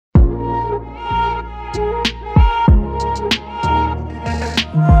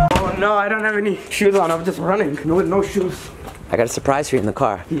No, I don't have any shoes on. I'm just running with no shoes. I got a surprise for you in the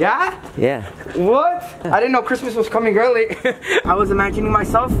car. Yeah? Yeah. What? I didn't know Christmas was coming early. I was imagining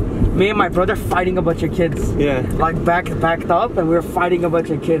myself, me and my brother fighting a bunch of kids. Yeah. Like backed up and we were fighting a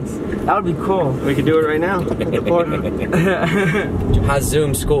bunch of kids. That would be cool. We could do it right now. How's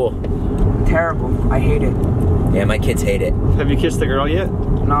Zoom school? Terrible. I hate it. Yeah, my kids hate it. Have you kissed the girl yet?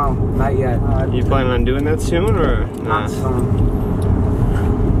 No, not yet. You planning on doing that soon or not soon?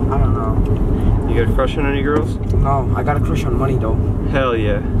 I don't know. You got a crush on any girls? No, I got a crush on money though. Hell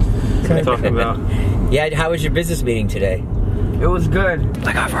yeah. What are you talking about? Yeah, how was your business meeting today? It was good.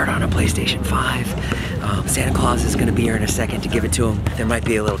 I got Vard on a PlayStation 5. Santa Claus is gonna be here in a second to give it to him. There might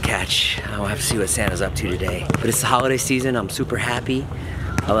be a little catch. I'll have to see what Santa's up to today. But it's the holiday season, I'm super happy.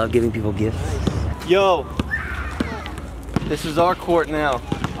 I love giving people gifts. Yo, this is our court now.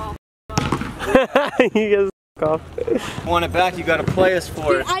 You guys off. Want it back, you gotta play us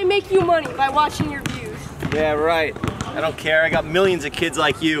for it. I make you money by watching your views. Yeah, right. I don't care, I got millions of kids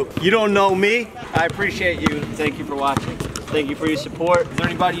like you. You don't know me, I appreciate you. Thank you for watching. Thank you for your support. Is there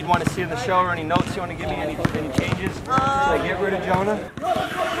anybody you'd want to see in the show or any notes you want to give me, any changes? Should I get rid of Jonah?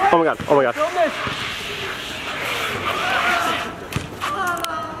 Oh my god, oh my god.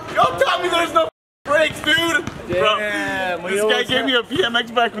 Don't tell me there's no brakes, dude! Damn, Bro, this guy gave me a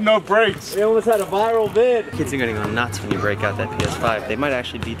BMX bike with no brakes. We almost had a viral vid. Kids are gonna go nuts when you break out that PS5. They might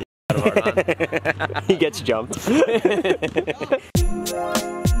actually beat the out of our run. He gets jumped.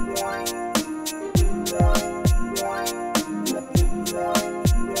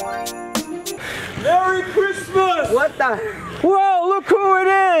 Merry Christmas! What the? Whoa, look who it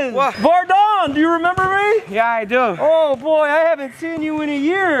is! What? Vardon, do you remember me? Yeah, I do. Oh boy, I haven't seen you in a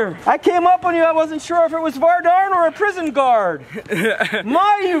year. I came up on you, I wasn't sure if it was Vardon or a prison guard.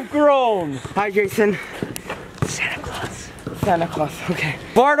 My, you've grown. Hi, Jason. Santa Claus. Santa Claus, okay.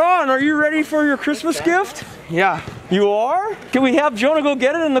 Vardon, are you ready for your Christmas gift? Yeah. You are? Can we have Jonah go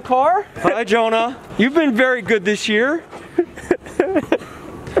get it in the car? Hi, Jonah. You've been very good this year.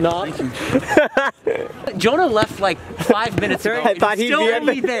 No. Jonah left like 5 minutes ago. I thought he'd still be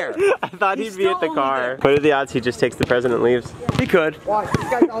only there. I thought he'd be at the car. What are the odds he just takes the present and leaves? He could.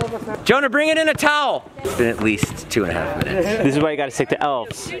 Jonah, bring it in a towel. It's been at least 2.5 minutes. This is why you gotta stick to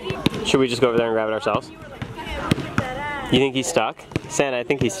elves. Should we just go over there and grab it ourselves? You think he's stuck? Santa, I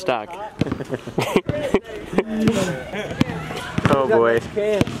think he's stuck. Oh boy.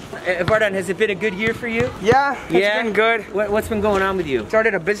 Vardon, has it been a good year for you? Yeah, it's been good. What's been going on with you?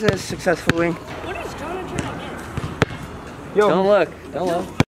 Started a business successfully. What is Jonah trying to do? Yo, Don't look. Don't look.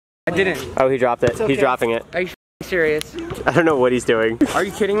 I didn't. Oh, he dropped it. okay. He's dropping it. Are you serious? I don't know what he's doing. Are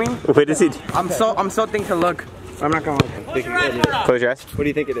you kidding me? What is he do? I'm so thinking to look. I'm not gonna look. Close your eyes. What do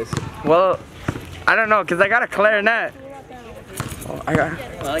you think it is? Well, I don't know, cause I got a clarinet. Oh, I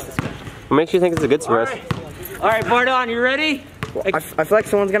like this one. What makes you think it's a good surprise? All right, Vardon, you ready? I feel like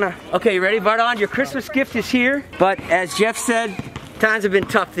someone's gonna. Okay, you ready, Vardon? Your Christmas gift is here. But as Jeff said, times have been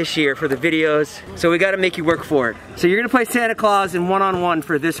tough this year for the videos, so we got to make you work for it. So you're gonna play Santa Claus in one-on-one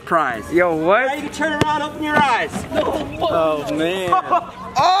for this prize. Yo, what? Now you can turn around, open your eyes. Oh man.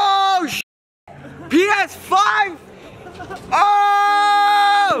 Oh, PS5.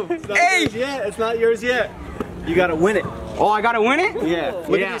 Oh, hey. It's not yours yet. You gotta win it. Oh, I gotta win it? Yeah.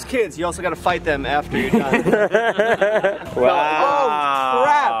 Look at these kids. You also gotta fight them after you're done. Oh,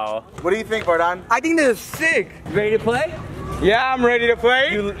 crap. What do you think, Vardon? I think this is sick. Ready to play? Yeah, I'm ready to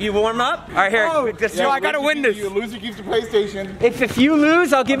play. You warm up? All right, here. I gotta win this. You lose, you keep the PlayStation. If you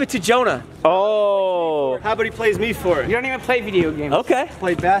lose, I'll give it to Jonah. Oh. How about he plays me for it? You don't even play video games. Okay.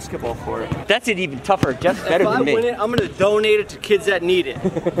 Play basketball for it. That's it even tougher. Jeff's better If I than me. win it, I'm gonna donate it to kids that need it.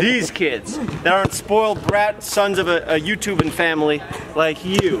 These kids that aren't spoiled brat sons of a YouTubing family like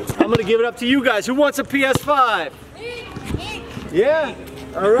you. I'm gonna give it up to you guys. Who wants a PS5? Yeah.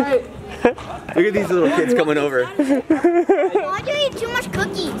 All right. Look at these little kids coming over. Why do you eat too much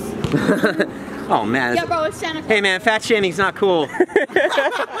cookies? Oh man. Yeah, bro, it's Santa Claus. Hey man, fat shaming's not cool. Hey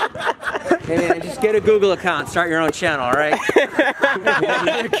man, just get a Google account, start your own channel, all right?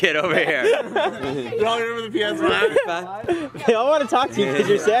 Kid over here. Remember the PS5? They all want to talk to you because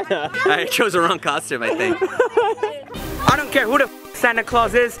you're Santa. I chose the wrong costume, I think. I don't care who the Santa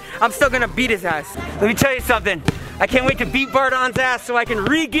Claus is. I'm still gonna beat his ass. Let me tell you something. I can't wait to beat Vardon's ass so I can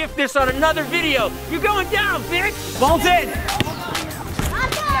re-gift this on another video. You're going down, bitch! Balls in!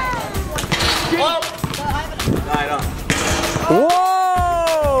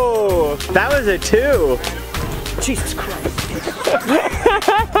 Whoa! That was a 2. Jesus Christ.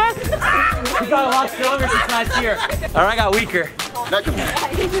 We got a lot stronger since last year. All right, I got weaker. Get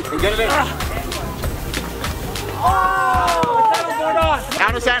it in. Oh!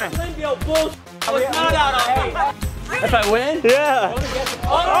 Out of Santa. If I win? Yeah.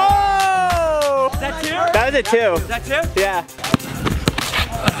 Oh! Is that 2? That was a 2. Is that 2? Yeah.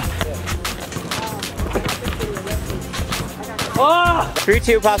 Oh!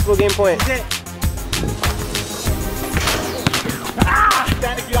 3-2 possible game point. That's it.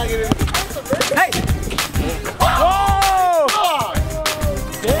 Hey! Oh!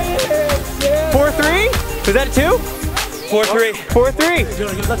 4-3? Was that a 2? 4-3.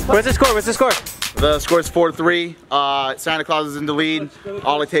 4-3. What's the score? What's the score? The score's 4-3. Santa Claus is in the lead.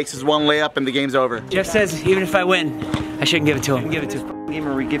 All it takes is one layup and the game's over. Jeff says even if I win, I shouldn't give it to him. Give it to a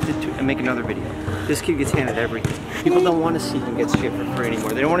gamer, re-gift it to, and make another video. This kid gets handed everything. People don't want to see him get shit for free anymore.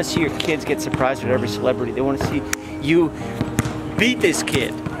 They don't want to see your kids get surprised with every celebrity. They want to see you beat this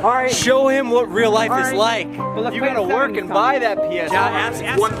kid. Alright. Show him what real life is like. let's You play gotta the work sound and song. buy that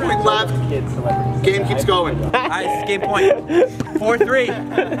PS5. 1 point left. Game keeps going. Alright, this is game point. 4-3.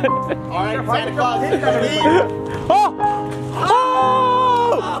 All right, Santa Claus is in the lead. Oh!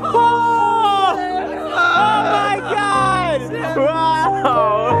 Oh! Oh! Oh my God!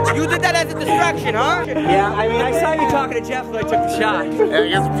 Wow! You did that as a distraction, huh? Yeah, I mean, I saw you talking to Jeff when I took the shot. I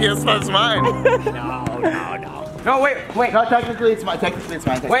guess PS5's mine. No, wait. No, technically it's mine.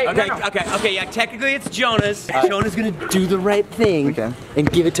 Wait, Okay, no. okay, yeah, technically it's Jonah's. Jonah's gonna do the right thing Okay.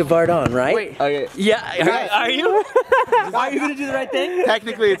 and give it to Vardon, right? Wait. Okay. Yeah, are you? Are you gonna do the right thing?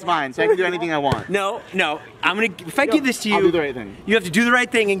 Technically it's mine, so I can do anything I want. No, I'm gonna, if I give this to you, I'll do the right thing. you have to do the right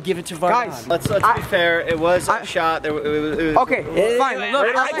thing and give it to Vardon. Guys. Let's be fair. It was a shot. It was Okay, fine.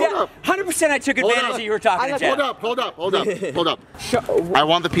 Look, Hold up. 100% I took Hold advantage up. that you were talking to Jeff. Hold up. I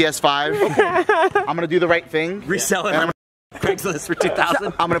want the PS5. I'm gonna do the right thing. Resell it And on Craigslist for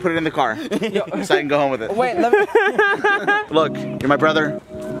 2,000. I'm gonna put it in the car so I can go home with it. wait, let me. Look, you're my brother.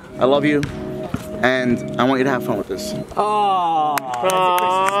 I love you, and I want you to have fun with this. Oh,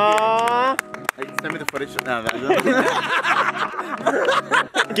 Hey, send me the footage. No.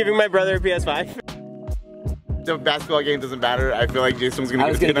 Giving my brother a PS5. The basketball game doesn't matter. I feel like Jason's gonna I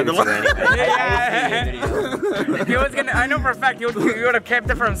was give gonna it give to it to him anyway. He was gonna. I know for a fact he would have kept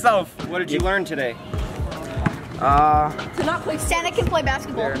it for himself. What did you learn today? To not play. Santa can play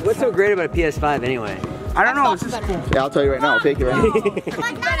basketball. What's so great about a PS5 anyway? I don't know. It's just cool. Yeah, I'll tell you right now. I'll take it right now.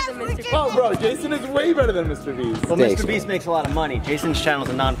 Oh, Bro, Jason is way better than Mr. Beast. Well, Mr. Beast makes a lot of money. Jason's channel's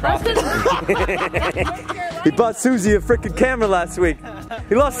a non-profit. he bought Susie a freaking camera last week.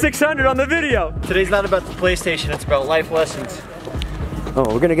 He lost 600 on the video. Today's not about the PlayStation. It's about life lessons. Oh,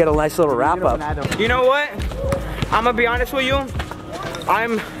 we're gonna get a nice little wrap up. You know what? I'm gonna be honest with you.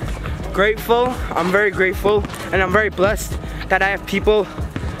 I'm grateful. I'm very grateful, and I'm very blessed that I have people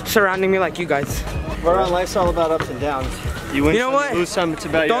surrounding me like you guys. Life's all about ups and downs. You win You know some, what? you lose some. It's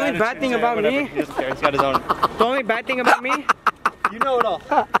about The your only attitude, bad thing yeah, about whatever. me- He doesn't care. He's got his own. The only bad thing about me. You know it all.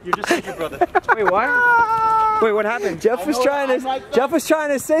 You're just like your brother. Wait, what? Wait, what happened? Jeff was trying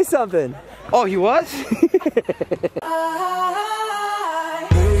to say something. Oh, he was?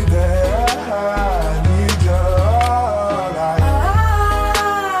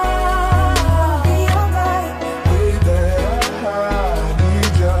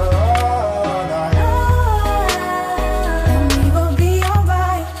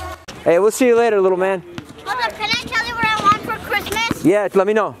 Hey, we'll see you later, little man. Hold up, can I tell you what I want for Christmas? Yeah, let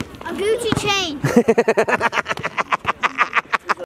me know. A Gucci chain.